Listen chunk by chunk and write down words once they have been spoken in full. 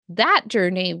that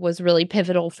journey was really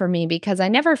pivotal for me because I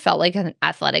never felt like an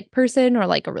athletic person or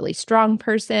like a really strong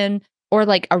person or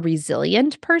like a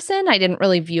resilient person. I didn't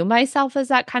really view myself as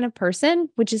that kind of person,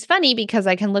 which is funny because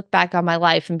I can look back on my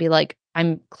life and be like,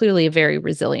 I'm clearly a very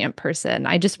resilient person.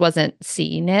 I just wasn't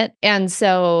seeing it. And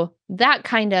so that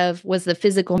kind of was the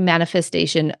physical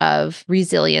manifestation of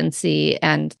resiliency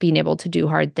and being able to do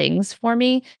hard things for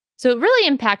me. So it really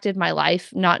impacted my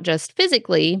life, not just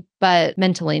physically, but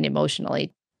mentally and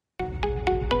emotionally.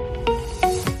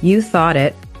 You thought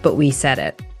it, but we said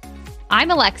it.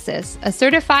 I'm Alexis, a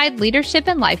certified leadership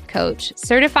and life coach,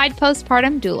 certified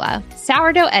postpartum doula,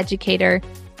 sourdough educator,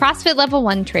 CrossFit Level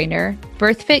 1 trainer,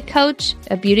 birth fit coach,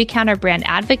 a Beauty Counter brand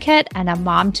advocate, and a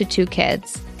mom to 2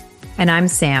 kids. And I'm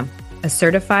Sam, a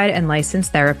certified and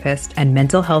licensed therapist and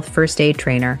mental health first aid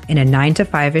trainer in a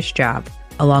 9-to-5-ish job,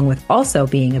 along with also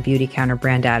being a Beauty Counter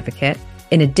brand advocate,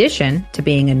 in addition to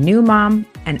being a new mom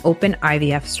and open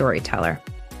IVF storyteller.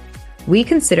 We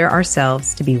consider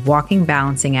ourselves to be walking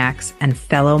balancing acts and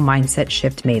fellow mindset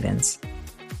shift mavens.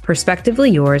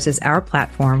 Perspectively Yours is our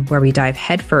platform where we dive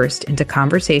headfirst into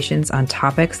conversations on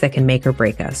topics that can make or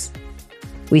break us.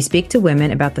 We speak to women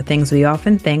about the things we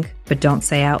often think but don't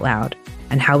say out loud,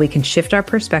 and how we can shift our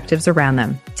perspectives around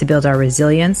them to build our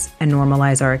resilience and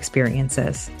normalize our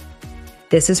experiences.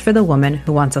 This is for the woman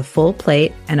who wants a full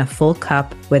plate and a full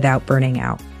cup without burning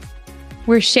out.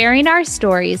 We're sharing our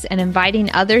stories and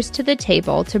inviting others to the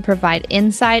table to provide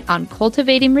insight on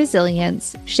cultivating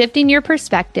resilience, shifting your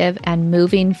perspective, and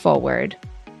moving forward.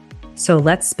 So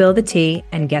let's spill the tea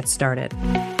and get started.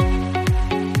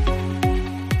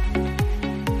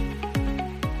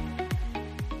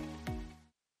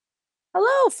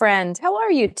 Hello, friend. How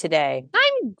are you today?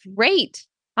 I'm great.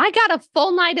 I got a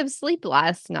full night of sleep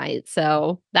last night,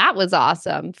 so that was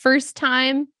awesome. First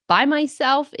time by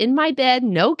myself in my bed.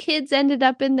 No kids ended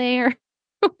up in there.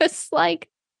 It was like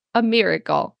a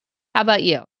miracle. How about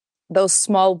you? Those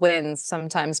small wins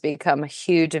sometimes become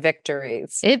huge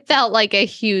victories. It felt like a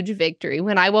huge victory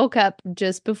when I woke up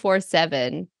just before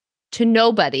 7 to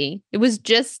nobody. It was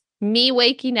just me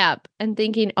waking up and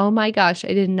thinking, oh my gosh,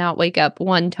 I did not wake up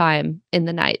one time in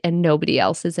the night and nobody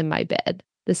else is in my bed.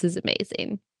 This is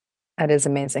amazing. That is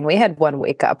amazing. We had one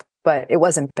wake up, but it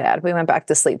wasn't bad. We went back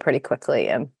to sleep pretty quickly,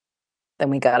 and then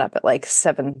we got up at like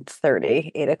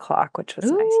 7:30, 8 o'clock, which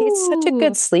was nice. He's such a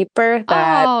good sleeper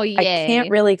that I can't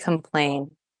really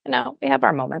complain. You know, we have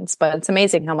our moments, but it's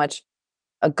amazing how much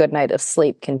a good night of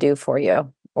sleep can do for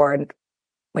you. Or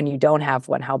when you don't have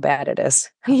one, how bad it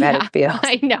is, how bad it feels.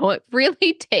 I know. It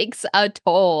really takes a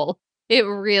toll. It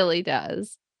really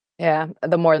does. Yeah,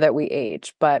 the more that we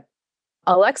age. But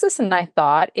Alexis and I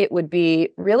thought it would be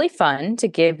really fun to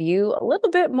give you a little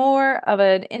bit more of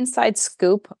an inside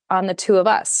scoop on the two of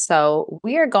us. So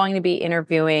we are going to be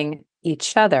interviewing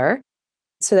each other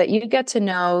so that you get to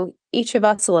know each of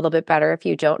us a little bit better if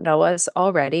you don't know us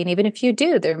already. And even if you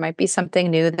do, there might be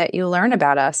something new that you learn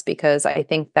about us, because I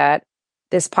think that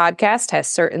this podcast has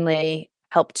certainly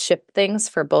helped shift things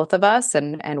for both of us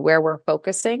and where we're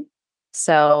focusing.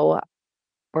 So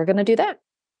we're going to do that.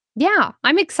 Yeah,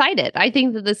 I'm excited. I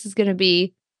think that this is going to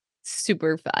be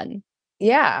super fun.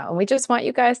 Yeah, and we just want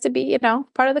you guys to be,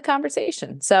 part of the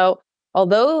conversation. So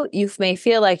although you may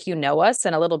feel like you know us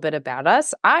and a little bit about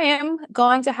us, I am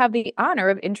going to have the honor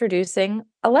of introducing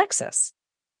Alexis.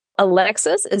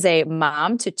 Alexis is a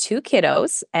mom to 2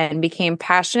 kiddos and became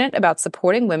passionate about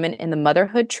supporting women in the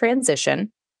motherhood transition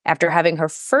after having her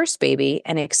first baby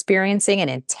and experiencing an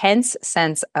intense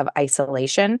sense of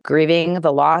isolation, grieving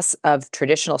the loss of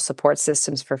traditional support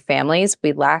systems for families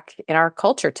we lack in our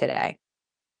culture today.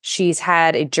 She's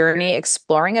had a journey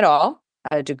exploring it all,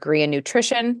 a degree in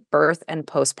nutrition, birth and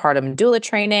postpartum doula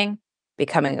training,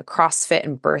 becoming a CrossFit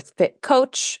and birth fit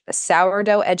coach, a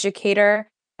sourdough educator,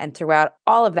 and throughout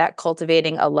all of that,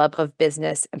 cultivating a love of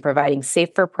business and providing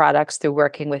safer products through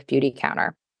working with Beauty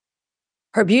Counter.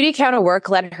 Her Beauty Counter work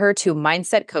led her to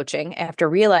mindset coaching after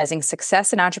realizing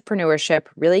success in entrepreneurship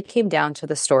really came down to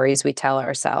the stories we tell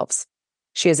ourselves.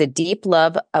 She has a deep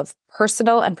love of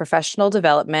personal and professional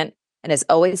development and is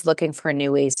always looking for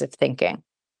new ways of thinking.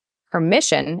 Her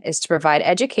mission is to provide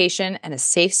education and a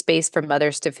safe space for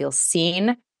mothers to feel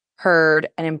seen, heard,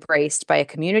 and embraced by a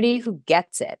community who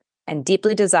gets it and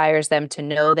deeply desires them to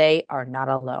know they are not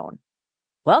alone.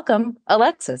 Welcome,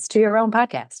 Alexis, to your own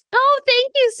podcast. Oh,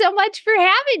 thank you so much for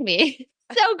having me.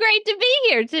 So great to be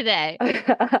here today.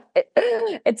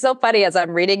 It's so funny as I'm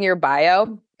reading your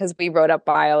bio, because we wrote up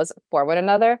bios for one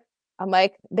another. I'm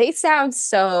like, they sound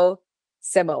so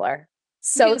similar.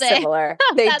 So similar.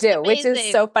 They do, amazing. Which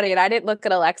is so funny. And I didn't look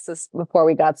at Alexis before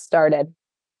we got started.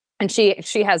 And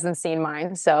she hasn't seen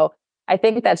mine. So I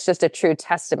think that's just a true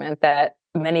testament that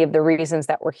many of the reasons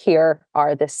that we're here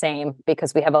are the same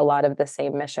because we have a lot of the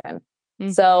same mission.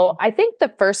 So Mhm. I think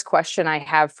the first question I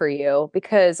have for you,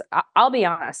 because I'll be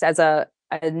honest, as a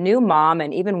new mom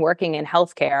and even working in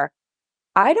healthcare,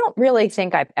 I don't really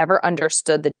think I've ever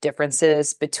understood the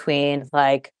differences between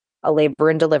like a labor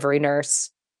and delivery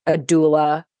nurse, a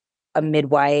doula, a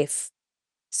midwife.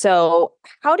 So,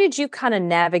 how did you kind of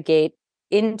navigate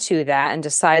into that and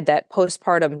decide that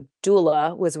postpartum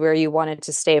doula was where you wanted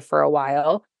to stay for a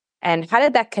while? And how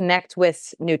did that connect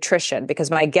with nutrition?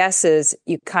 Because my guess is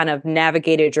you kind of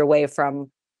navigated your way from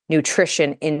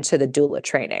nutrition into the doula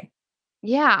training.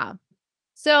 Yeah.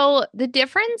 So the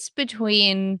difference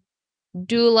between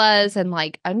doulas and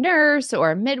like a nurse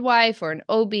or a midwife or an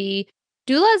OB,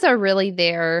 doulas are really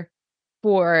there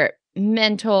for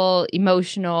mental,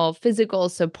 emotional, physical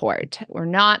support. We're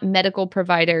not medical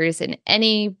providers in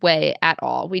any way at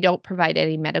all. We don't provide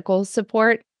any medical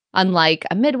support, unlike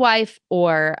a midwife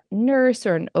or nurse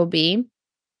or an OB.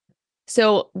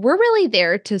 So we're really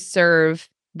there to serve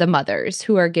the mothers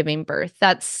who are giving birth.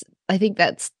 I think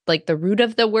that's like the root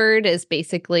of the word is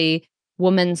basically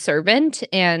woman servant.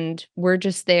 And we're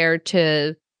just there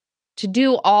to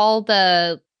do all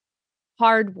the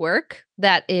hard work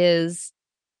that is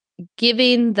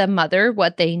giving the mother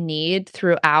what they need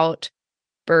throughout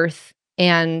birth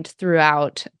and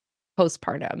throughout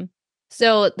postpartum.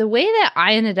 So, the way that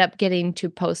I ended up getting to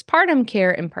postpartum care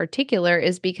in particular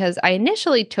is because I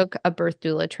initially took a birth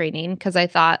doula training because I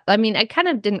thought, I mean, I kind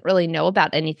of didn't really know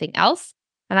about anything else.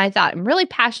 And I thought, I'm really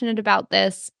passionate about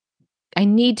this. I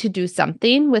need to do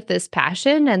something with this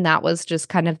passion. And that was just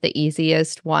kind of the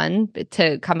easiest one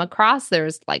to come across.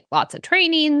 There's like lots of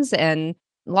trainings and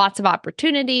lots of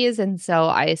opportunities. And so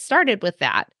I started with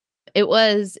that. It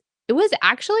was it was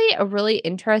actually a really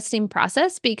interesting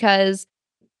process because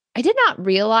I did not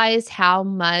realize how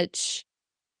much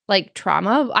like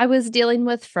trauma I was dealing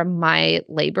with from my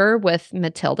labor with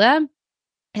Matilda.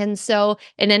 And so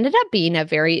it ended up being a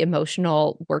very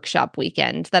emotional workshop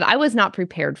weekend that I was not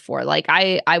prepared for. Like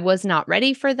I was not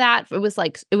ready for that. It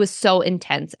was so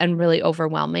intense and really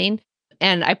overwhelming.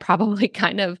 And I probably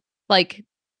kind of like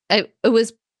it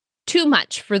was too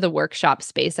much for the workshop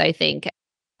space, I think.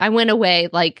 I went away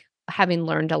like having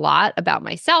learned a lot about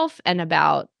myself and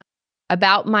about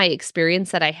my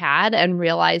experience that I had and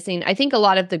realizing I think a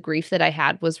lot of the grief that I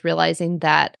had was realizing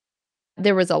that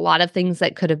there was a lot of things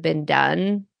that could have been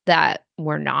done that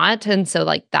were not, and so,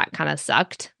 like, that kinda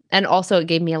sucked, and also it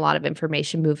gave me a lot of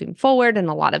information moving forward and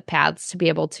a lot of paths to be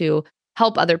able to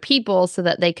help other people so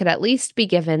that they could at least be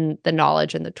given the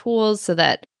knowledge and the tools so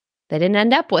that they didn't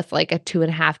end up with, like, a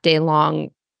 2.5 day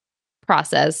long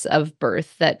process of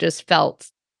birth that just felt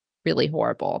really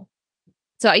horrible.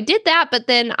 So I did that, but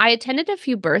then I attended a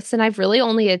few births, and I've really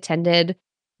only attended,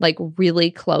 like,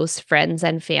 really close friends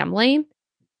and family.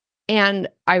 And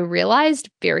I realized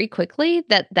very quickly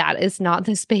that that is not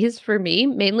the space for me,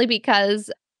 mainly because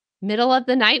middle of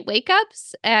the night wake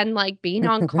ups and like being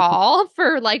on call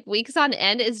for like weeks on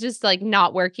end is just like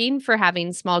not working for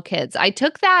having small kids. I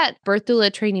took that birth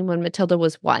doula training when Matilda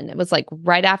was 1. It was like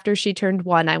right after she turned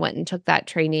 1, I went and took that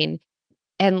training.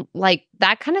 And like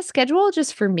that kind of schedule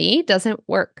just for me doesn't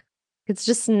work. It's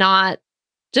just not,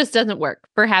 just doesn't work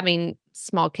for having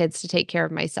small kids to take care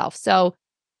of myself. So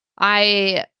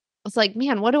I was like,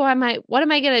 "Man, what am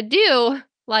I gonna do?"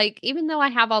 Like, even though I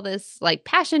have all this, like,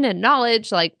 passion and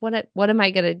knowledge, like, what am I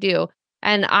gonna do?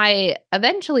 And I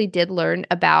eventually did learn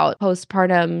about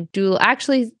postpartum doula.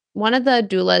 Actually, one of the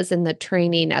doulas in the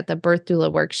training at the birth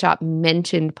doula workshop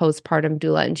mentioned postpartum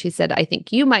doula, and she said, "I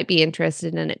think you might be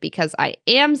interested in it because I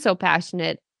am so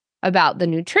passionate about the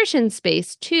nutrition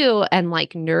space too, and,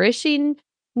 like, nourishing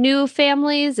new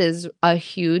families is a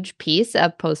huge piece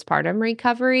of postpartum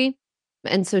recovery."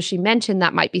 And so she mentioned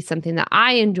that might be something that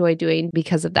I enjoy doing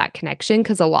because of that connection,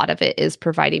 because a lot of it is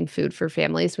providing food for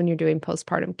families when you're doing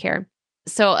postpartum care.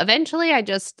 So eventually I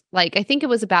just like, I think it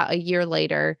was about a year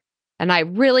later, and I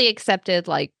really accepted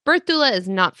like birth doula is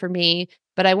not for me,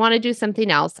 but I want to do something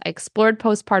else. I explored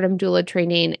postpartum doula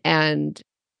training and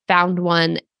found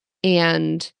one.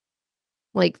 And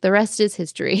like the rest is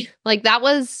history. Like that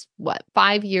was what,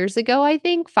 5 years ago, I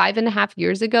think, 5.5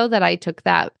 years ago that I took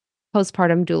that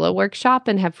postpartum doula workshop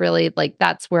and have really like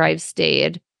that's where I've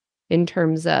stayed in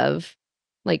terms of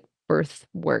like birth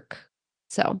work.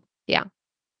 So, yeah.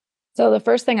 So the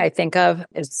first thing I think of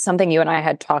is something you and I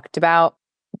had talked about.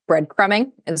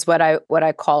 Breadcrumbing is what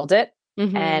I called it.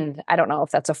 Mhm. And I don't know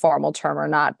if that's a formal term or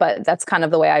not, but that's kind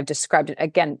of the way I've described it.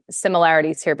 Again,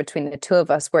 similarities here between the two of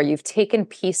us, where you've taken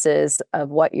pieces of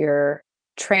what your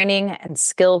training and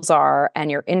skills are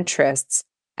and your interests,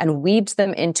 and weaved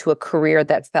them into a career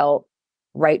that felt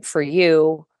right for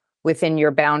you within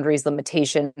your boundaries,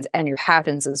 limitations, and your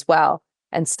passions as well.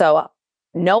 And so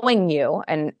knowing you,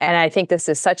 and I think this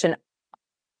is such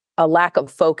a lack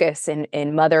of focus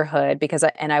in motherhood, because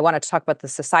and I want to talk about the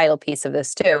societal piece of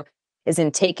this too, is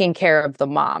in taking care of the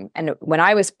mom. And when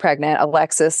I was pregnant,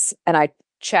 Alexis and I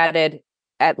chatted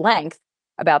at length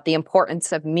about the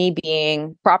importance of me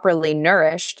being properly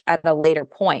nourished at a later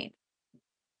point.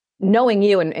 Knowing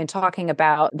you and talking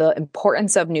about the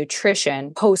importance of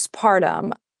nutrition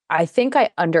postpartum, I think I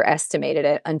underestimated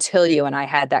it until you and I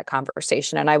had that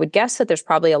conversation. And I would guess that there's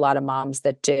probably a lot of moms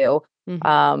that do.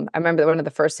 I remember one of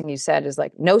the first things you said is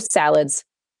like, no salads,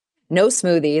 no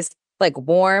smoothies, like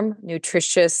warm,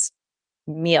 nutritious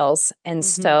meals. And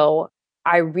so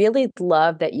I really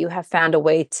love that you have found a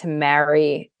way to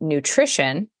marry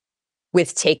nutrition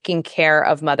with taking care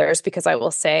of mothers, because I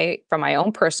will say from my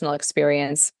own personal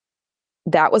experience,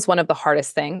 that was one of the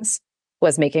hardest things,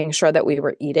 was making sure that we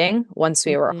were eating once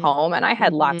we were home. And I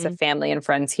had lots of family and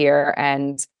friends here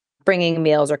and bringing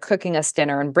meals or cooking us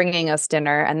dinner and bringing us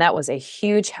dinner. And that was a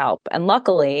huge help. And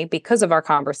luckily, because of our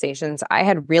conversations, I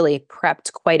had really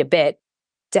prepped quite a bit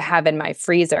to have in my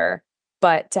freezer.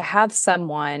 But to have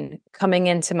someone coming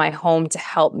into my home to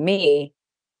help me,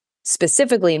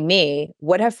 specifically me,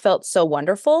 would have felt so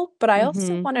wonderful. But I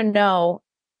also want to know,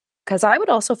 because I would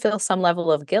also feel some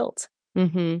level of guilt.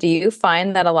 Do you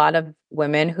find that a lot of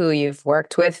women who you've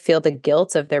worked with feel the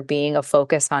guilt of there being a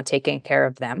focus on taking care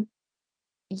of them?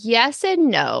 Yes and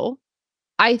no.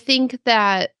 I think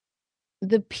that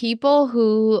the people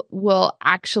who will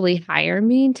actually hire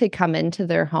me to come into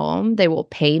their home, they will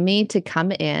pay me to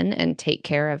come in and take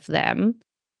care of them,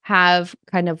 have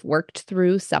kind of worked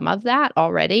through some of that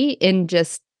already in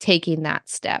just taking that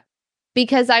step.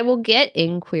 Because I will get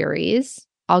inquiries.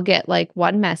 I'll get like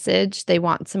one message, they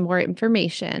want some more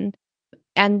information.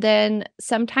 And then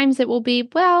sometimes it will be,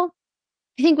 well,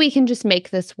 I think we can just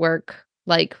make this work.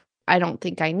 Like, I don't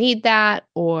think I need that,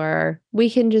 or we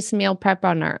can just meal prep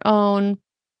on our own.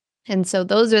 And so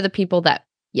those are the people that,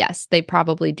 yes, they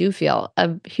probably do feel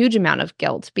a huge amount of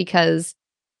guilt, because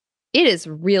it is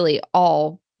really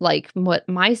all like what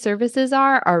my services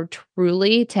are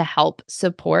truly to help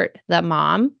support the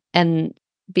mom and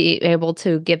be able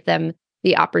to give them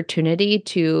the opportunity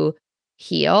to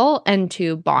heal and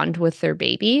to bond with their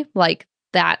baby. Like,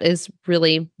 that is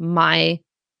really my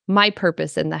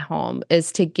purpose in the home,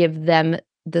 is to give them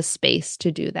the space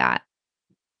to do that.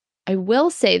 I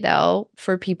will say though,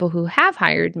 for people who have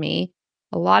hired me,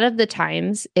 a lot of the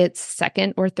times it's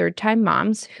second or third time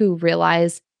moms who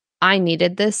realize I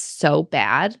needed this so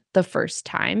bad the first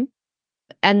time,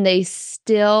 and they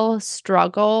still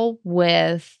struggle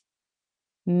with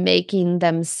making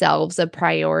themselves a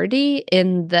priority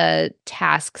in the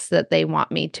tasks that they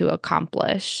want me to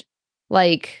accomplish.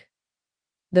 Like,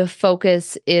 the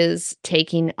focus is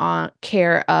taking on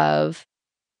care of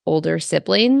older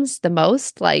siblings the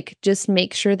most. Like, just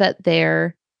make sure that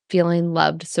they're feeling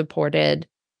loved, supported,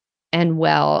 and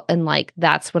well. And like,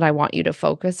 that's what I want you to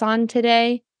focus on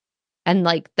today. And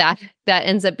like that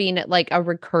ends up being like a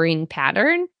recurring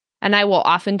pattern. And I will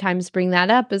oftentimes bring that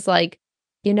up as like,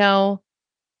 you know,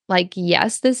 like,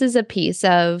 yes, this is a piece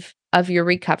of your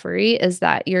recovery, is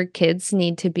that your kids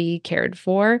need to be cared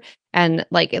for. And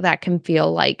like, that can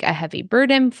feel like a heavy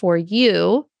burden for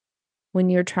you when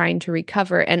you're trying to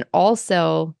recover. And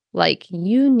also, like,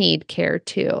 you need care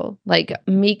too. Like,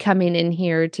 me coming in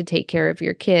here to take care of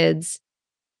your kids,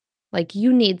 like,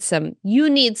 you need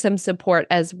some support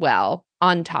as well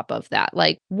on top of that.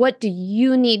 Like, what do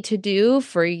you need to do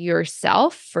for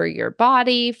yourself, for your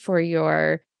body, for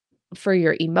your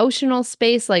emotional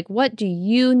space? Like, what do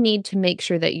you need to make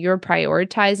sure that you're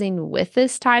prioritizing with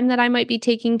this time that I might be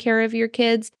taking care of your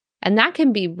kids? And that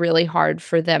can be really hard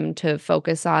for them to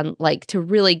focus on, like, to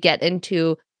really get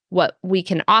into what we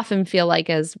can often feel like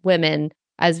as women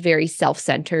as very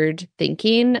self-centered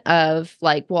thinking of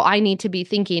like, well, I need to be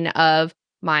thinking of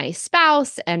my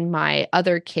spouse and my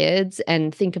other kids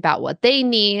and think about what they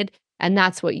need. And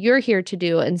that's what you're here to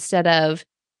do, instead of,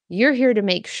 you're here to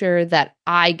make sure that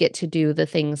I get to do the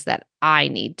things that I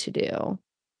need to do.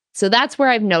 So that's where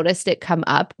I've noticed it come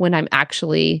up when I'm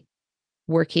actually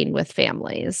working with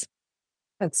families.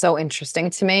 That's so interesting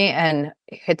to me, and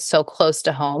it's so close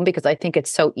to home, because I think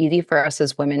it's so easy for us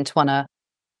as women to want to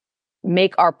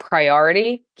make our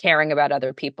priority caring about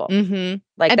other people.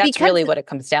 Like, And that's really what it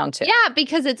comes down to. Yeah,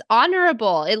 because it's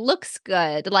honorable. It looks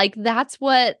good. Like, that's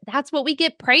what we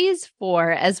get praise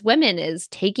for as women, is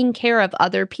taking care of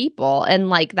other people. And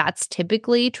like, that's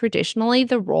typically traditionally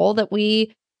the role that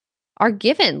we are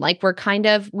given. Like,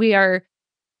 we are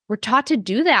we're taught to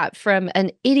do that from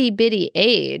an itty bitty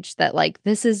age, that like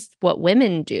this is what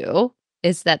women do,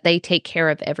 is that they take care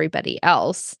of everybody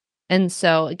else. And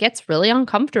so it gets really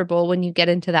uncomfortable when you get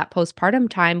into that postpartum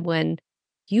time when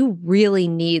you really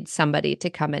need somebody to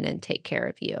come in and take care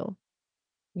of you.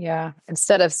 Yeah.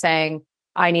 Instead of saying,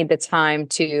 I need the time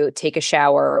to take a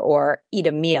shower or eat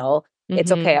a meal,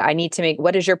 it's okay. Mhm. I need to make,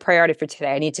 what is your priority for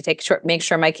today? I need to make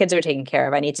sure my kids are taken care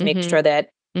of. I need to make Mhm. sure that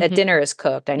Mhm. dinner is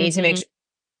cooked. I need to make Mhm.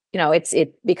 sure,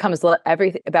 it becomes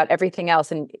everything about everything else.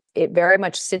 And it very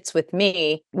much sits with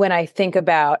me when I think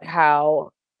about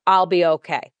how I'll be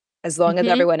okay. As long as Mhm.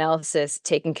 everyone else is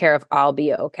taken care of, I'll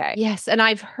be okay. Yes, and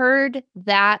I've heard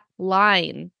that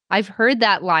line. I've heard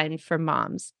that line from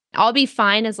moms. I'll be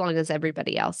fine as long as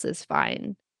everybody else is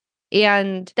fine.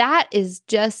 And that is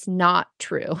just not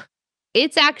true.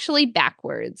 It's actually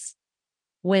backwards.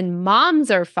 When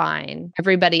moms are fine,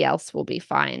 everybody else will be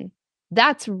fine.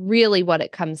 That's really what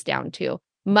it comes down to.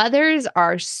 Mothers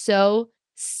are so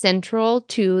central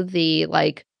to the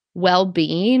like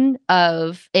well-being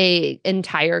of a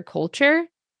entire culture,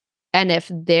 and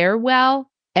if they're well,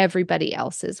 everybody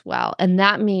else is well. And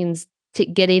that means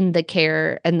getting the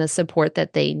care and the support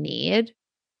that they need.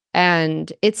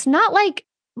 And it's not like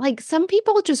some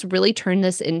people just really turn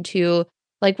this into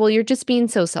like, well, you're just being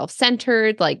so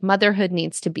self-centered, like motherhood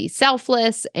needs to be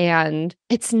selfless, and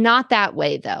it's not that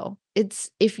way though.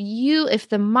 It's if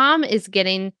the mom is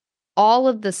getting all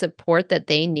of the support that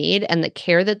they need and the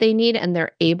care that they need, and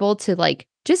they're able to like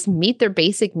just meet their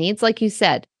basic needs, like you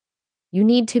said, you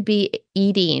need to be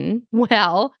eating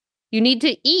well. You need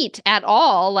to eat at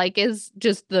all, like, is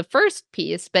just the first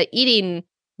piece, but eating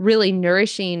really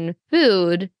nourishing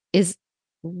food is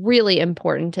really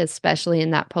important, especially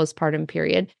in that postpartum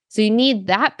period. So you need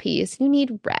that piece. You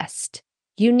need rest.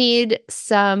 You need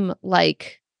some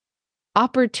like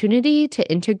opportunity to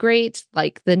integrate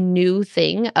like the new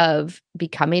thing of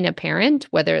becoming a parent,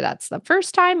 whether that's the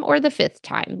first time or the fifth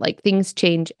time. Like things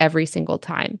change every single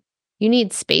time. You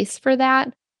need space for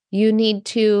that. You need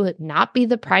to not be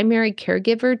the primary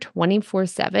caregiver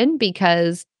 24/7,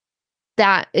 because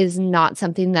that is not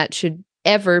something that should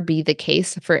ever be the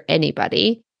case for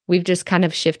anybody. We've just kind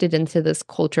of shifted into this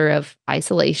culture of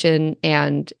isolation,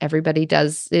 and everybody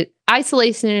does it.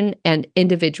 Isolation and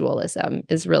individualism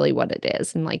is really what it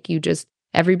is. And like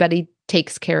everybody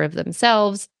takes care of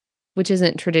themselves, which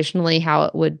isn't traditionally how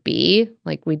it would be.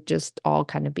 Like we'd just all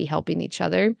kind of be helping each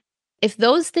other. If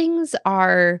those things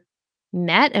are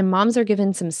met and moms are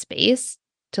given some space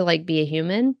to like be a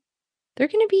human, they're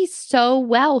going to be so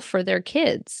well for their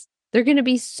kids. They're going to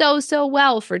be so, so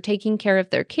well for taking care of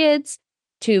their kids,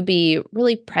 to be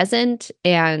really present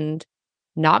and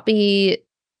not be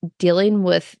dealing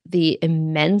with the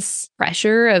immense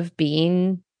pressure of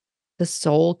being the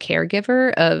sole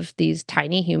caregiver of these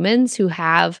tiny humans who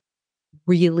have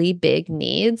really big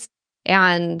needs.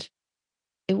 And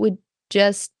it would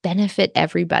just benefit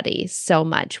everybody so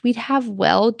much. We'd have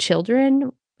well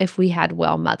children if we had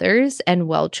well mothers, and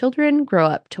well children grow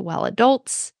up to well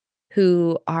adults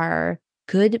who are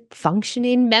good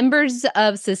functioning members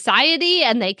of society,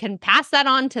 and they can pass that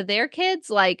on to their kids.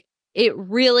 Like it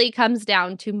really comes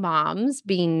down to moms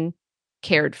being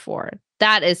cared for.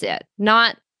 That is it.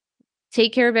 Not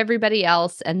take care of everybody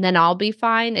else and then I'll be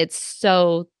fine. It's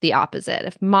so the opposite.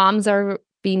 If moms are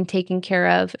being taken care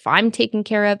of, if I'm taken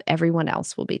care of, everyone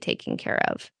else will be taken care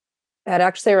of. That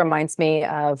actually reminds me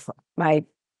of my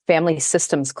family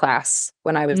systems class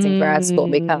when I was in grad school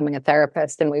Mm, becoming a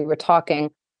therapist. And we were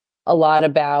talking a lot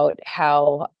about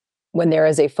how when there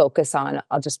is a focus on,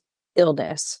 I'll just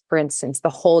illness, for instance, the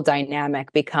whole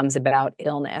dynamic becomes about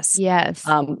illness. yes.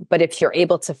 But if you're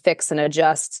able to fix and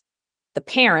adjust the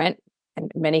parent,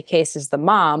 and in many cases the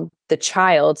mom, the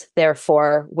child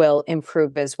therefore will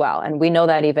improve as well. And we know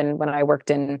that even when I worked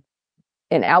in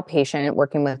outpatient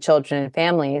working with children and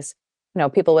families,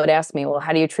 people would ask me, well,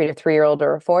 how do you treat a 3-year-old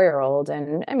or a 4-year-old?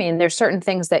 And I mean, there's certain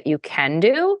things that you can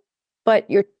do, but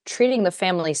you're treating the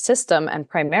family system, and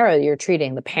primarily you're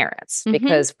treating the parents, Mhm.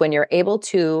 because when you're able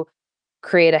to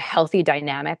create a healthy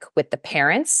dynamic with the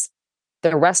parents,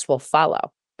 the rest will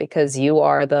follow because you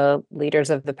are the leaders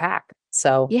of the pack.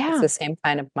 So it's Yeah. the same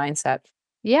kind of mindset.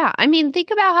 Yeah. I mean, think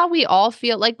about how we all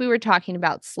feel, like we were talking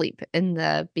about sleep in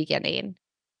the beginning.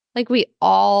 Like we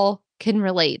all can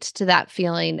relate to that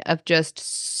feeling of just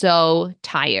so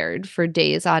tired for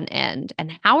days on end.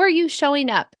 And how are you showing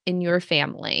up in your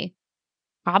family?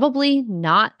 Probably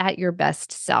not at your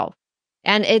best self.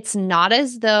 And it's not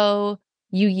as though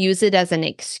you use it as an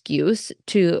excuse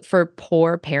for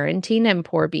poor parenting and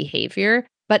poor behavior,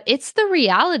 but it's the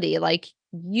reality. Like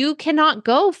you cannot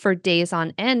go for days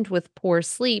on end with poor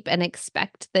sleep and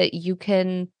expect that you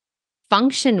can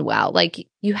function well. Like,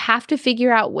 you have to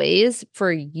figure out ways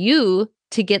for you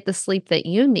to get the sleep that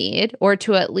you need, or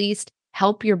to at least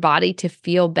help your body to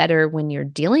feel better when you're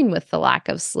dealing with the lack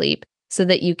of sleep, so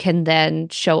that you can then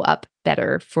show up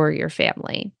better for your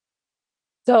family.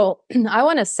 So I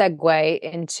want to segue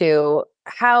into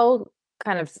how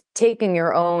kind of making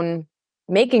your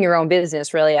own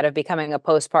business really out of becoming a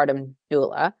postpartum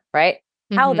doula, right?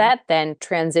 How Mhm. that then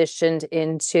transitioned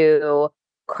into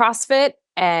CrossFit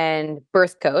and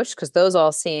birth coach, because those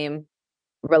all seem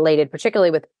related,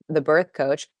 particularly with the birth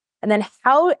coach. And then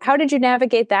how did you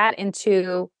navigate that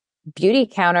into beauty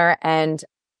counter and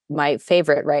my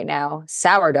favorite right now,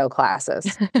 sourdough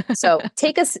classes? So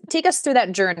take us through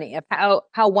that journey of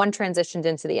how one transitioned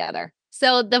into the other.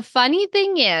 So the funny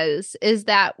thing is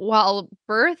that while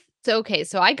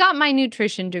so I got my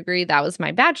nutrition degree. That was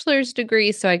my bachelor's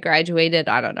degree. So I graduated,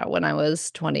 I don't know, when I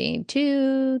was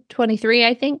 22, 23,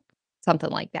 I think, something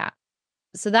like that.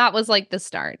 So that was like the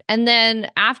start. And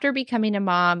then after becoming a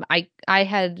mom, I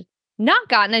had not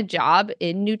gotten a job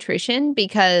in nutrition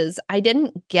because I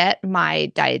didn't get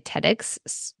my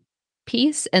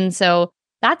piece. And so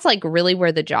that's like really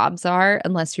where the jobs are,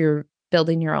 unless you're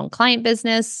building your own client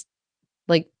business.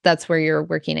 Like, that's where you're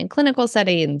working in clinical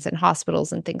settings and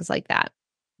hospitals and things like that.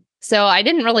 So I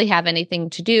didn't really have anything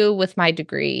to do with my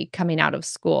degree coming out of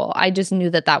school. I just knew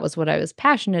that that was what I was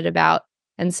passionate about.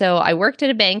 And so I worked at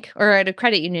a bank or at a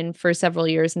credit union for several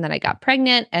years, and then I got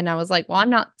pregnant, and I was like, well, I'm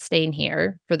not staying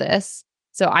here for this.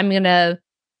 So I'm going to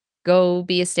go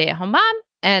be a stay-at-home mom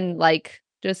and like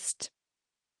just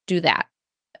do that.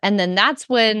 And then that's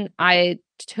when I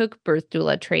took birth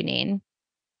doula training.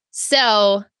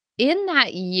 So in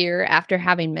that year after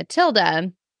having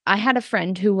Matilda, I had a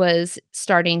friend who was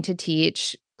starting to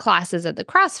teach classes at the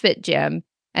CrossFit gym.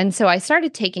 And so I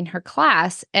started taking her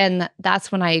class, and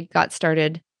that's when I got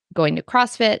started going to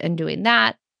CrossFit and doing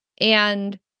that.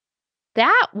 And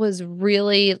that was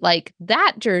really like,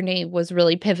 that journey was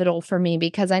really pivotal for me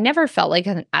because I never felt like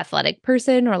an athletic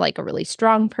person or like a really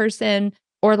strong person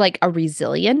or like a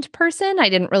resilient person. I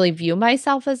didn't really view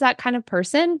myself as that kind of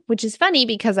person, which is funny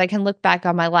because I can look back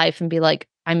on my life and be like,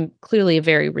 I'm clearly a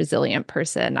very resilient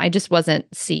person. I just wasn't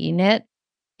seeing it.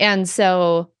 And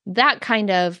so that kind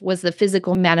of was the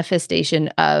physical manifestation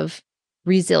of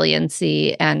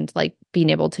resiliency and like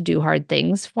being able to do hard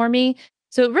things for me.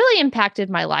 So it really impacted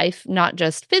my life, not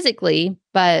just physically,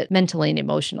 but mentally and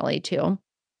emotionally too.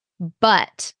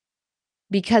 But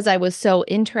because I was so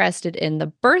interested in the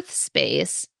birth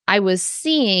space, I was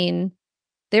seeing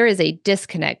there is a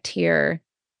disconnect here.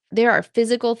 There are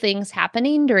physical things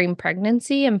happening during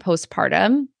pregnancy and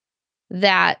postpartum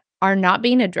that are not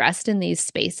being addressed in these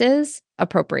spaces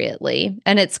appropriately,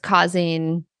 and it's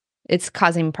causing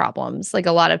problems. Like,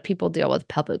 a lot of people deal with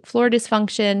pelvic floor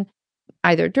dysfunction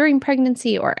either during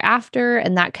pregnancy or after,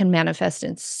 and that can manifest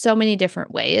in so many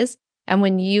different ways. And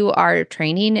when you are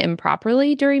training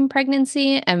improperly during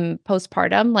pregnancy and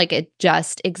postpartum, like, it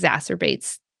just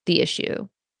exacerbates the issue.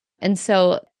 And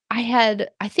so I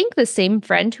think the same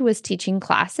friend who was teaching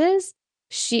classes,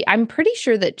 I'm pretty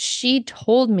sure that she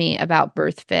told me about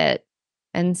BirthFit.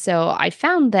 And so I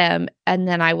found them, and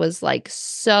then I was like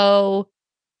so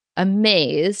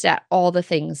amazed at all the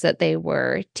things that they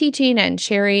were teaching and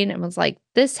sharing, and was like,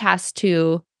 this has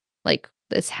to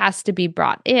be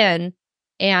brought in.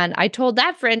 And I told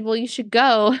that friend, well, you should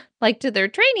go like to their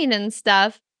training and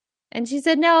stuff. And she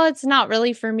said, no, it's not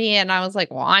really for me. And I was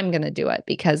like, well, I'm going to do it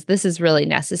because this is really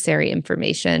necessary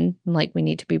information. Like, we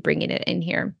need to be bringing it in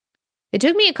here. It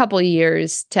took me a couple of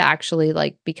years to actually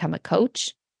like become a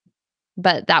coach,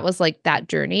 but that was like that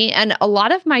journey. And a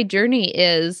lot of my journey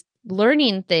is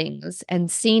learning things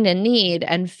and seeing a need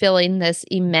and feeling this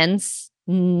immense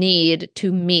need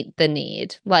to meet the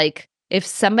need. Like, if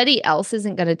somebody else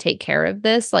isn't going to take care of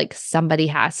this, like, somebody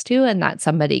has to, and that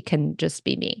somebody can just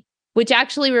be me. Which,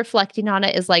 actually, reflecting on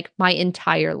it, is like my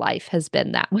entire life has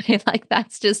been that way. Like,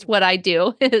 that's just what I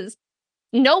do, is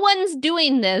no one's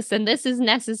doing this and this is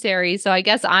necessary. So I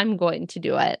guess I'm going to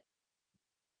do it.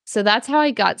 So that's how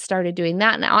I got started doing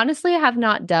that. And honestly, I have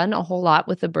not done a whole lot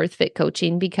with the BirthFit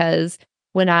coaching because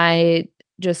when I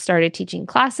just started teaching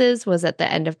classes was at the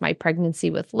end of my pregnancy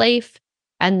with Leif.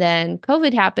 And then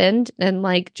COVID happened and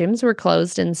like gyms were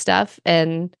closed and stuff.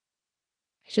 And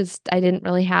I didn't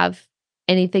really have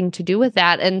anything to do with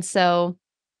that. And so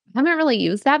I haven't really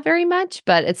used that very much,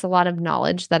 but it's a lot of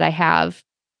knowledge that I have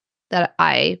that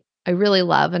I really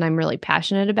love, and I'm really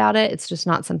passionate about it. It's just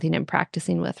not something I'm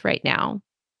practicing with right now.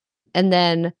 And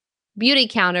then Beauty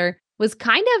Counter was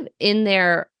kind of in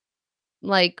there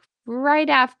like right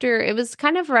after, it was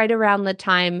kind of right around the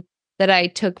time that I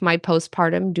took my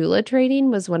postpartum doula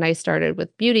training was when I started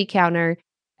with Beauty Counter.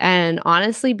 And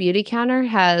honestly, Beauty Counter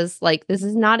has like, this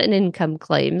is not an income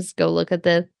claims. Go look at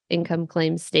the income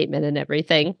claims statement and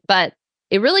everything. But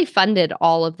it really funded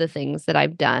all of the things that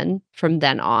I've done from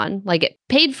then on. Like it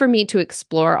paid for me to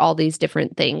explore all these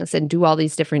different things and do all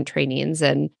these different trainings.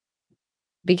 And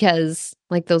because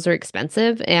like those are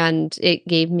expensive and it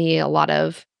gave me a lot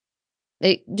of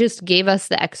it just gave us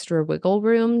the extra wiggle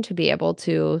room to be able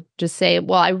to just say,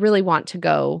 well, I really want to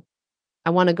go. I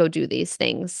want to go do these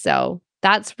things. So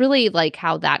that's really like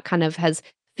how that kind of has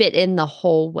fit in the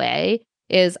whole way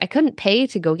is I couldn't pay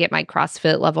to go get my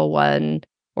CrossFit level 1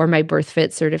 or my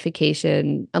BirthFit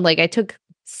certification. And like I took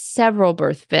several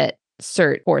BirthFit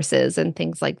cert courses and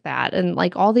things like that. And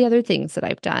like all the other things that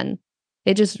I've done,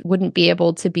 it just wouldn't be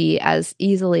able to be as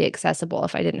easily accessible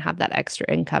if I didn't have that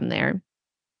extra income there.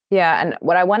 Yeah. And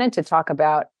what I wanted to talk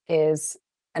about is,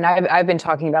 and I've been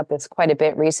talking about this quite a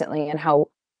bit recently, and how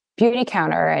Beauty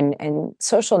Counter and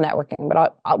social networking,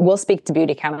 but we'll speak to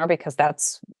Beauty Counter because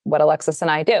that's what Alexis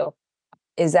and I do,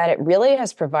 is that it really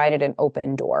has provided an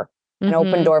open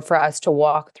Mhm. door for us to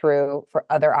walk through for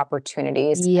other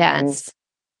opportunities. Yes.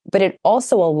 But it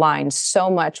also aligns so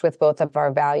much with both of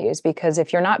our values, because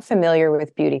if you're not familiar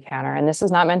with Beauty Counter, and this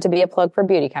is not meant to be a plug for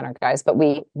Beauty Counter, guys, but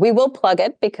we will plug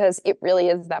it because it really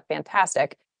is that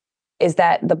fantastic, is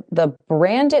that the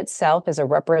brand itself is a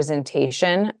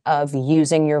representation of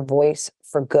using your voice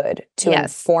for good, to Yes.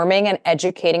 informing and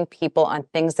educating people on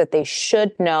things that they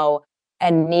should know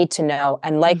and need to know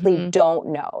and likely Mhm. don't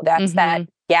know. That's that Mhm.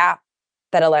 gap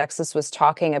that Alexis was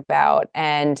talking about,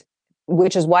 and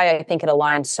which is why I think it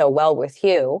aligns so well with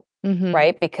you, Mhm.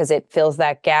 right? Because it fills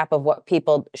that gap of what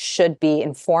people should be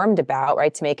informed about,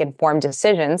 right? To make informed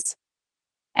decisions.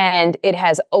 And it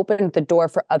has opened the door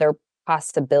for other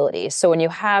possibilities. So when you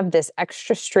have this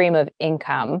extra stream of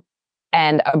income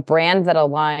and a brand that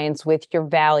aligns with your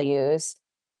values,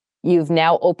 you've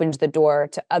now opened the door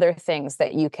to other things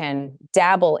that you can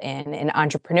dabble in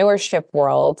entrepreneurship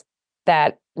world,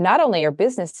 that not only are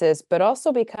businesses, but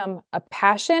also become a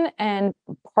passion and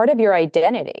part of your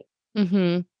identity.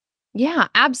 Mhm. Yeah,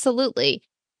 absolutely.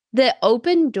 The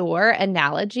open door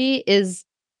analogy is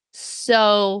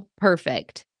so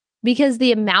perfect because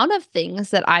the amount of things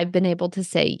that I've been able to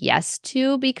say yes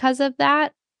to because of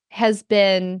that has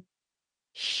been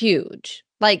huge.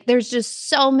 Like there's just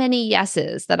so many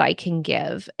yeses that I can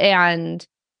give and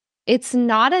it's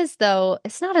not as though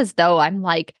I'm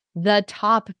like the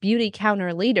top beauty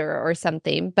counter leader or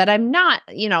something, but I'm not,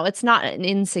 it's not an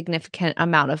insignificant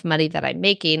amount of money that I'm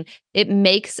making. It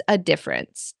makes a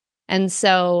difference. And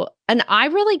I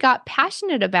really got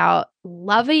passionate about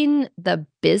loving the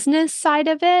business side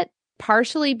of it,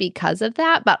 partially because of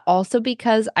that, but also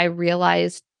because I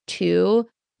realized too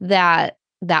that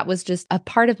that was just a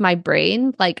part of my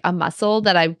brain, like a muscle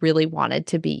that I really wanted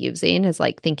to be using is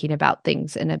like thinking about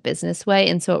things in a business way.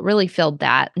 And so it really filled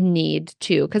that need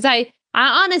too. Cause I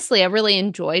honestly, I really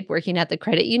enjoyed working at the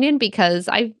credit union because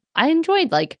I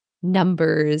enjoyed like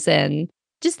numbers and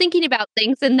just thinking about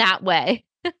things in that way.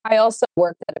 I also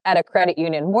worked at a credit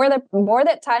union. More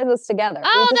that ties us together. We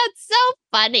Oh, just that's so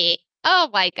funny.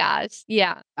 Oh my gosh.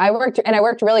 Yeah. I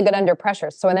worked really good under pressure.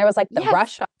 So when there was like the Yes.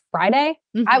 rush on Friday,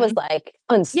 I was Hmm. like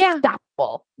Yeah.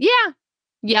 unstoppable. Yeah.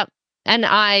 Yep. And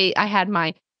I had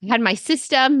my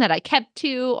system that I kept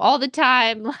to all the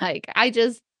time. Like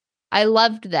I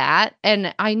loved that.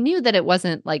 And I knew that it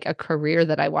wasn't like a career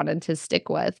that I wanted to stick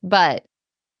with, but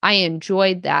I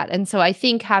enjoyed that. And so I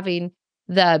think having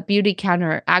the beauty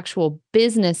counter actual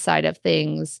business side of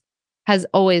things has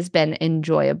always been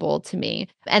enjoyable to me.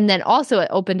 And then also it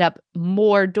opened up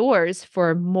more doors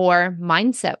for more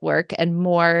mindset work and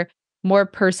more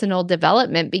personal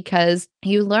development because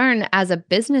you learn as a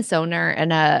business owner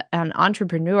and an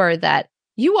entrepreneur that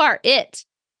you are it.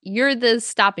 You're the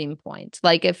stopping point.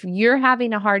 Like if you're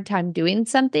having a hard time doing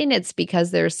something, it's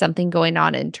because there's something going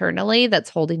on internally that's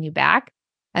holding you back.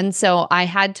 And so I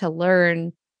had to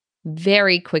learn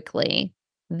very quickly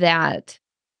that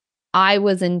I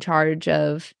was in charge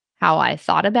of how I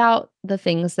thought about the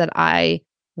things that I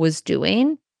was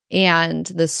doing and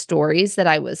the stories that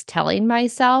I was telling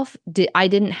myself. I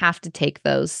didn't have to take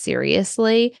those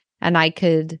seriously and I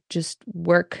could just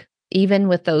work even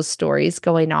with those stories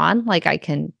going on. Like I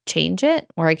can change it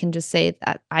or I can just say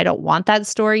that I don't want that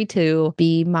story to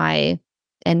be my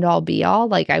end all be all.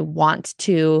 Like I want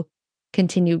to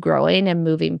continue growing and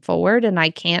moving forward. And I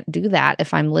can't do that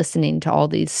if I'm listening to all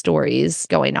these stories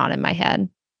going on in my head.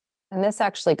 And this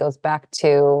actually goes back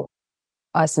to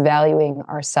us valuing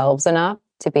ourselves enough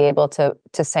to be able to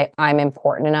say, I'm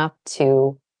important enough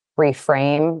to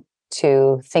reframe,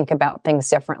 to think about things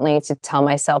differently, to tell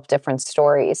myself different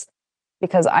stories.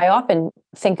 Because I often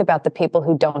think about the people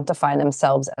who don't define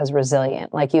themselves as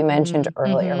resilient, like you mentioned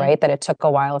earlier, Mm-hmm. right? That it took a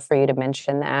while for you to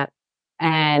mention that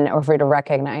or for you to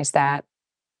recognize that.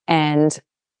 And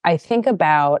I think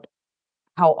about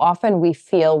how often we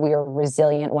feel we are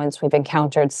resilient once we've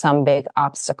encountered some big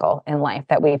obstacle in life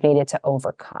that we've needed to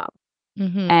overcome.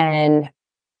 Mm-hmm. And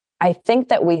I think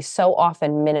that we so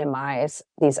often minimize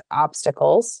these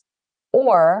obstacles,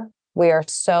 or we are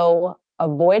so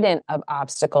avoidant of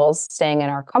obstacles, staying in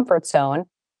our comfort zone,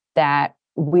 that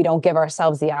we don't give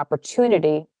ourselves the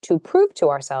opportunity to prove to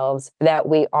ourselves that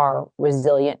we are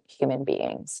resilient human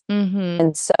beings. Mm-hmm.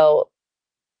 And so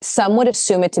some would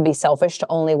assume it to be selfish to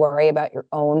only worry about your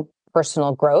own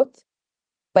personal growth,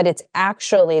 but it's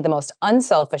actually the most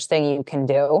unselfish thing you can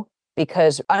do,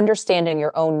 because understanding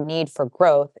your own need for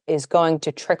growth is going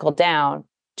to trickle down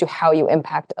to how you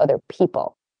impact other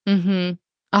people. Mm-hmm.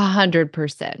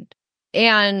 100%.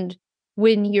 And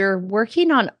when you're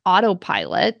working on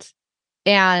autopilot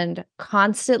and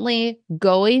constantly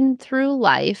going through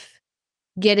life,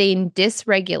 getting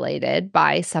dysregulated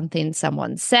by something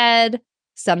someone said,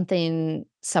 something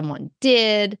someone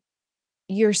did,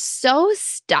 you're so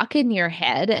stuck in your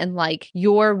head and like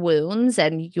your wounds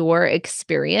and your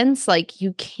experience. Like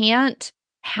you can't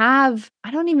have,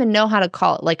 I don't even know how to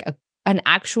call it, like an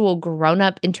actual grown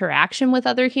up interaction with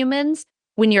other humans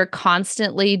when you're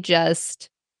constantly just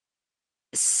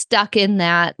stuck in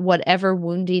that whatever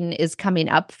wounding is coming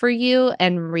up for you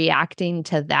and reacting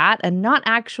to that and not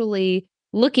actually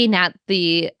looking at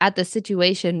the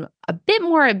situation a bit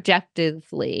more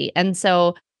objectively. And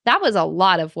so that was a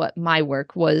lot of what my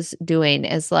work was doing,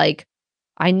 is like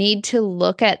I need to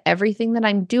look at everything that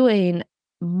I'm doing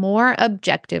more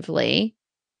objectively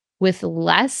with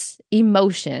less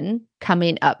emotion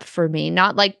coming up for me,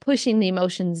 not like pushing the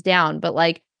emotions down, but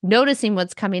like noticing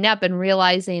what's coming up and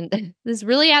realizing this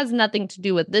really has nothing to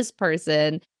do with this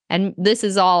person. And this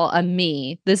is all a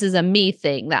me. This is a me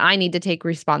thing that I need to take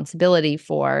responsibility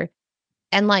for.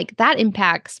 And like that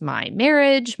impacts my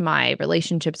marriage, my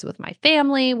relationships with my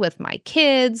family, with my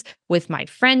kids, with my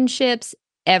friendships,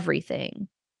 everything,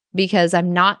 because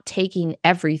I'm not taking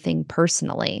everything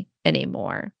personally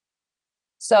anymore.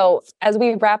 So, as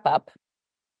we wrap up,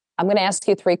 I'm going to ask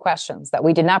you 3 questions that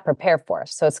we did not prepare for.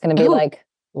 So, it's going to be Oh, like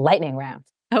lightning round.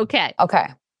 okay. Okay.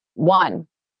 1,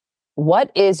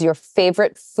 what is your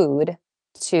favorite food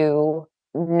to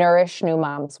nourish new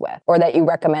moms with, or that you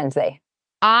recommend they?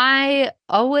 I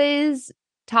always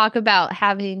talk about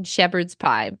having shepherd's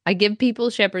pie. I give people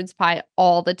shepherd's pie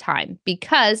all the time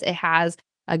because it has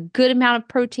a good amount of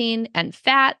protein and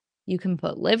fat. You can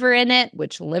put liver in it,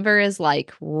 which liver is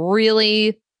like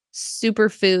really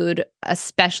superfood,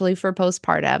 especially for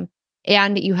postpartum.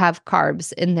 And you have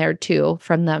carbs in there too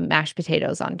from the mashed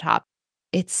potatoes on top.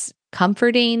 It's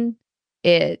comforting.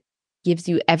 It gives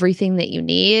you everything that you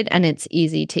need and it's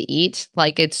easy to eat.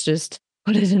 Like it's just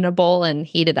put it in a bowl and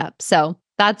heat it up. So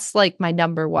that's like my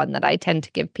number one that I tend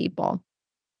to give people.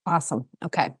 Awesome.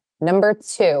 Okay. Number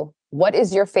 2, what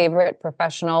is your favorite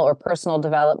professional or personal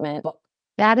development book?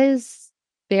 That is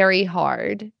very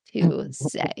hard to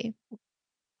say.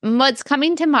 What's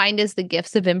coming to mind is The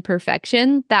Gifts of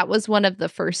Imperfection. That was one of the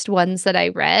first ones that I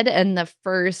read. And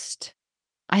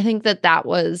I think that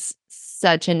was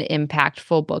such an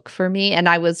impactful book for me. And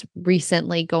I was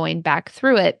recently going back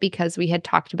through it because we had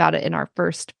talked about it in our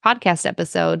first podcast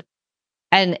episode.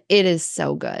 And it is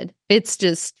so good. It's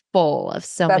just full of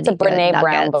so That's a many good Brene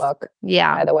Brown nuggets. book,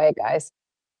 Yeah. by the way, guys.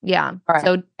 Yeah. All right.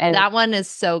 So And that one is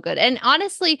so good. And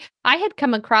honestly, I had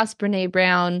come across Brene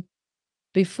Brown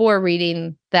before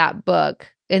reading that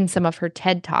book in some of her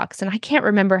TED Talks. And I can't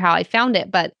remember how I found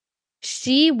it, but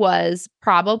she was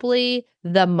probably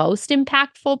the most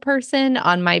impactful person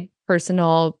on my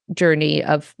personal journey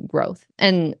of growth.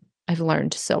 And I've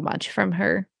learned so much from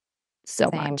her. So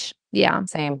same, much. Yeah.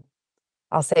 same.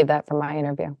 I'll save that for my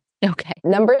interview. Okay.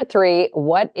 Number 3,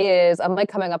 I'm like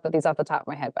coming up with these off the top of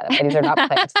my head, by the way. These are not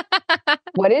planned.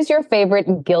 What is your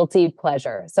favorite guilty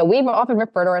pleasure? So we often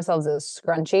refer to ourselves as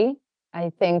scrunchy.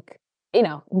 I think,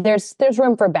 there's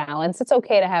room for balance. It's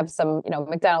okay to have some,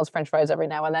 McDonald's French fries every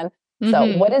now and then.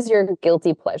 So what Mhm. is your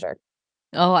guilty pleasure?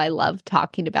 Oh, I love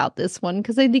talking about this one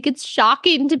because I think it's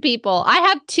shocking to people. I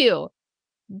have two: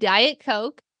 Diet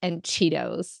Coke and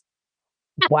Cheetos.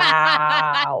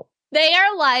 Wow. They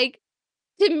are like,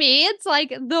 to me, it's like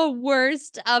the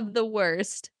worst of the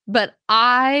worst. But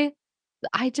I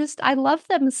love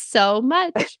them so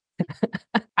much.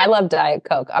 I love Diet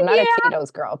Coke. I'm not a Yeah.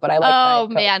 Cheetos girl, but I like Oh Diet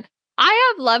Coke. man.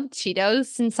 I have loved Cheetos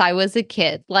since I was a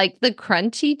kid, like the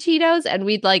crunchy Cheetos, and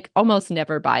we'd like almost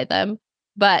never buy them.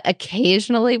 But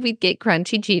occasionally we'd get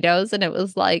crunchy Cheetos and it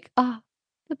was like, oh,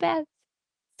 the best.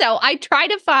 So I try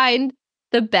to find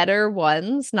the better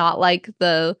ones, not like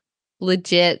the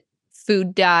legit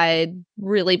food dyed,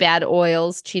 really bad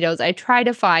oils Cheetos. I try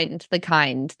to find the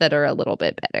kind that are a little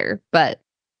bit better. But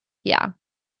yeah,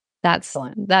 that's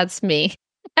me.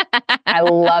 I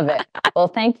love it. Well,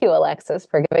 thank you, Alexis,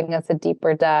 for giving us a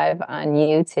deeper dive on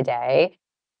you today.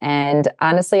 And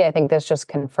honestly, I think this just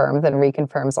confirms and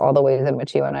reconfirms all the ways in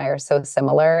which you and I are so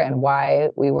similar and why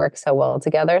we work so well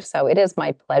together. So it is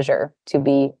my pleasure to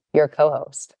be your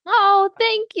co-host. Oh,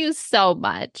 thank you so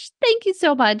much. Thank you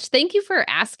so much. Thank you for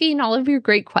asking all of your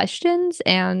great questions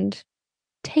and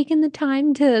taking the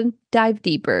time to dive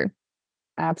deeper.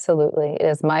 Absolutely. It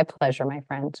is my pleasure, my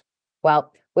friend.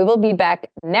 Well, we will be back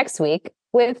next week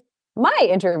with my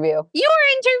interview. Your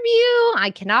interview.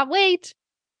 I cannot wait.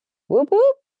 Whoop,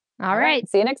 whoop. All right.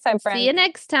 See you next time, friends. See you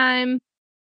next time.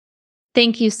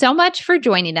 Thank you so much for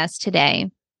joining us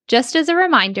today. Just as a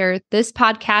reminder, this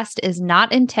podcast is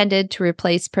not intended to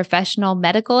replace professional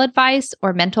medical advice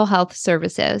or mental health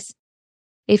services.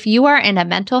 If you are in a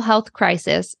mental health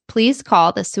crisis, please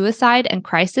call the Suicide and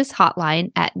Crisis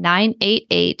Hotline at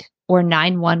 988 or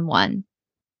 911.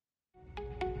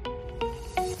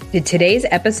 Did today's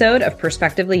episode of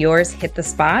Perspectively Yours hit the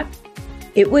spot?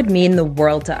 It would mean the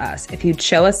world to us if you'd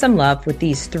show us some love with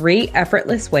these 3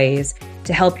 effortless ways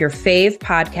to help your fave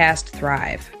podcast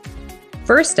thrive.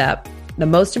 First up, the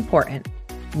most important,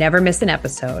 never miss an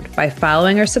episode by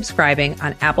following or subscribing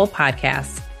on Apple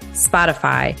Podcasts,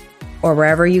 Spotify, or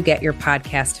wherever you get your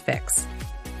podcast fix.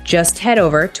 Just head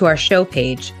over to our show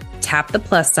page, tap the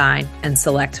plus sign, and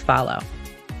select follow.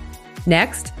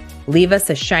 Next, leave us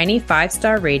a shiny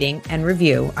 5-star rating and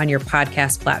review on your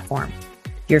podcast platform.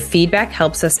 Your feedback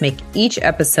helps us make each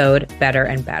episode better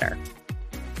and better.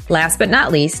 Last but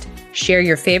not least, share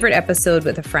your favorite episode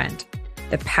with a friend.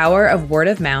 The power of word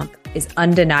of mouth is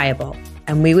undeniable,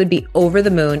 and we would be over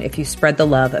the moon if you spread the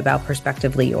love about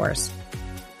Perspectively Yours.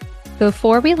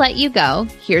 Before we let you go,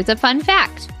 here's a fun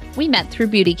fact. We met through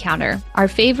Beauty Counter, our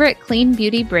favorite clean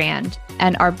beauty brand,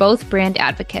 and are both brand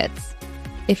advocates.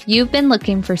 If you've been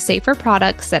looking for safer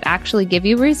products that actually give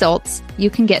you results,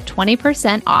 you can get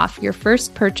 20% off your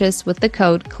first purchase with the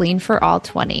code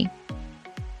CLEANFORALL20.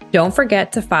 Don't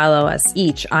forget to follow us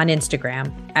each on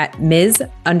Instagram at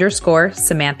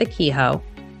Ms_Samantha Kehoe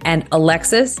and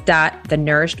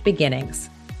Alexis.TheNourished_Beginnings.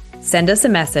 Send us a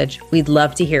message. We'd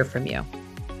love to hear from you.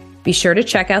 Be sure to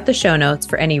check out the show notes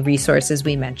for any resources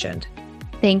we mentioned.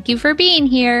 Thank you for being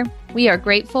here. We are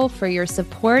grateful for your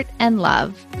support and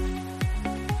love.